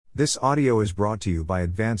This audio is brought to you by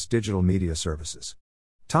Advanced Digital Media Services.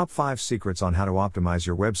 Top 5 Secrets on how to optimize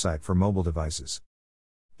your website for mobile devices.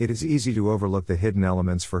 It is easy to overlook the hidden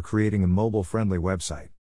elements for creating a mobile-friendly website.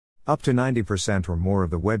 Up to 90% or more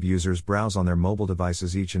of the web users browse on their mobile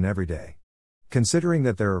devices each and every day. Considering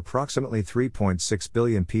that there are approximately 3.6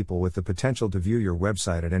 billion people with the potential to view your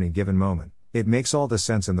website at any given moment, it makes all the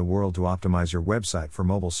sense in the world to optimize your website for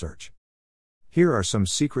mobile search. Here are some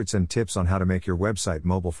secrets and tips on how to make your website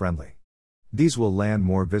mobile-friendly. These will land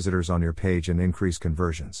more visitors on your page and increase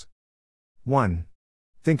conversions. 1.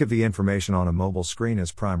 Think of the information on a mobile screen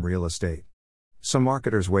as prime real estate. Some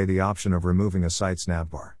marketers weigh the option of removing a site's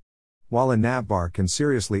navbar. While a navbar can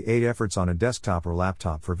seriously aid efforts on a desktop or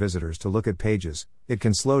laptop for visitors to look at pages, it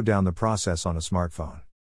can slow down the process on a smartphone.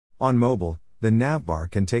 On mobile, the navbar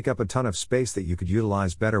can take up a ton of space that you could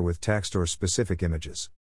utilize better with text or specific images.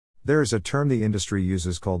 There is a term the industry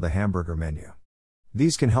uses called the hamburger menu.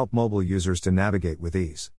 These can help mobile users to navigate with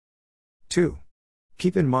ease. 2.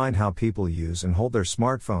 Keep in mind how people use and hold their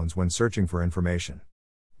smartphones when searching for information.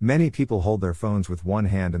 Many people hold their phones with one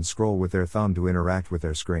hand and scroll with their thumb to interact with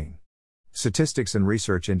their screen. Statistics and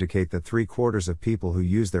research indicate that 3/4 of people who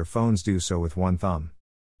use their phones do so with one thumb.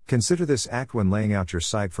 Consider this act when laying out your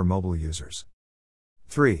site for mobile users.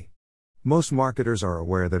 3. Most marketers are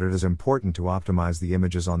aware that it is important to optimize the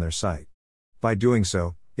images on their site. By doing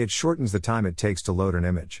so, it shortens the time it takes to load an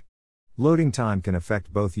image. Loading time can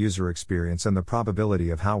affect both user experience and the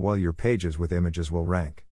probability of how well your pages with images will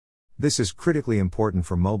rank. This is critically important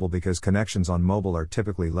for mobile because connections on mobile are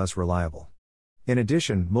typically less reliable. In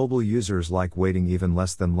addition, mobile users like waiting even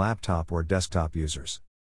less than laptop or desktop users.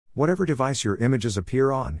 Whatever device your images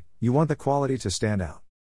appear on, you want the quality to stand out.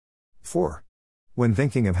 4. When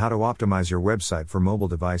thinking of how to optimize your website for mobile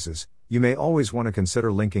devices, you may always want to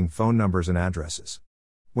consider linking phone numbers and addresses.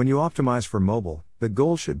 When you optimize for mobile, the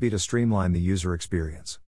goal should be to streamline the user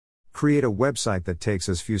experience. Create a website that takes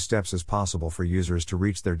as few steps as possible for users to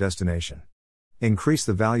reach their destination. Increase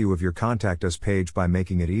the value of your Contact Us page by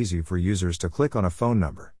making it easy for users to click on a phone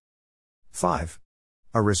number. 5.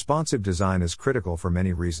 A responsive design is critical for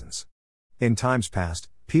many reasons. In times past,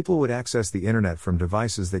 people would access the internet from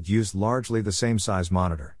devices that used largely the same size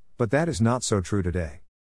monitor, but that is not so true today.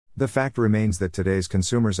 The fact remains that today's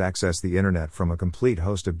consumers access the internet from a complete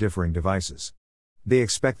host of differing devices. They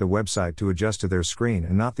expect the website to adjust to their screen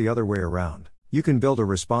and not the other way around. You can build a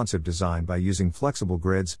responsive design by using flexible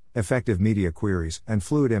grids, effective media queries, and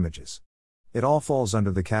fluid images. It all falls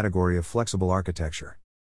under the category of flexible architecture.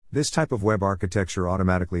 This type of web architecture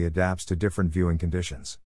automatically adapts to different viewing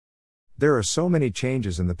conditions. There are so many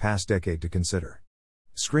changes in the past decade to consider.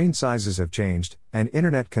 Screen sizes have changed, and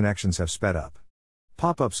internet connections have sped up.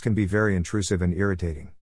 Pop-ups can be very intrusive and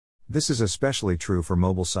irritating. This is especially true for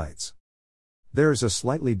mobile sites. There is a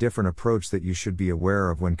slightly different approach that you should be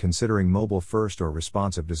aware of when considering mobile-first or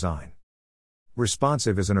responsive design.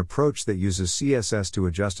 Responsive is an approach that uses CSS to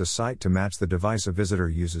adjust a site to match the device a visitor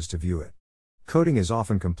uses to view it. Coding is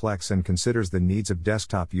often complex and considers the needs of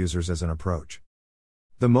desktop users as an approach.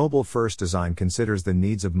 The mobile-first design considers the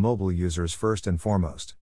needs of mobile users first and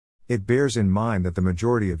foremost. It bears in mind that the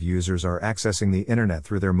majority of users are accessing the internet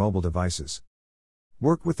through their mobile devices.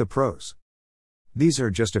 Work with the pros. These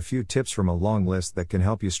are just a few tips from a long list that can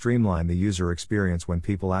help you streamline the user experience when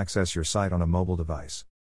people access your site on a mobile device.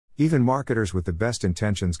 Even marketers with the best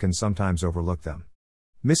intentions can sometimes overlook them.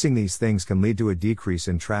 Missing these things can lead to a decrease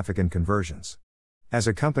in traffic and conversions. As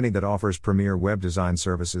a company that offers premier web design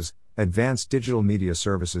services, Advanced Digital Media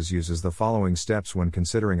Services uses the following steps when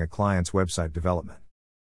considering a client's website development.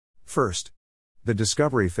 First, the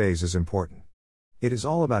discovery phase is important. It is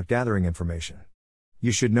all about gathering information.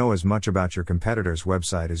 You should know as much about your competitor's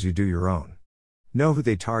website as you do your own. Know who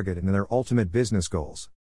they target and their ultimate business goals.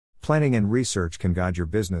 Planning and research can guide your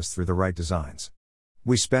business through the right designs.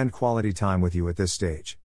 We spend quality time with you at this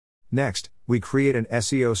stage. Next, we create an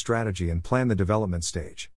SEO strategy and plan the development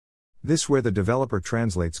stage. This is where the developer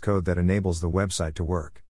translates code that enables the website to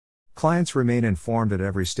work. Clients remain informed at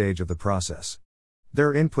every stage of the process.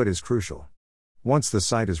 Their input is crucial. Once the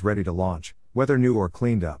site is ready to launch, whether new or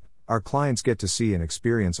cleaned up, our clients get to see and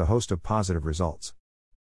experience a host of positive results.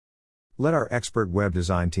 Let our expert web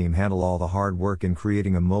design team handle all the hard work in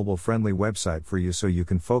creating a mobile-friendly website for you so you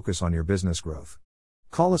can focus on your business growth.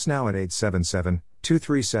 Call us now at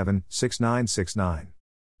 877-237-6969.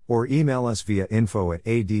 Or email us via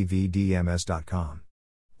info@advdms.com.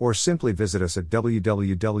 Or simply visit us at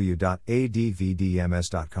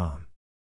www.advdms.com.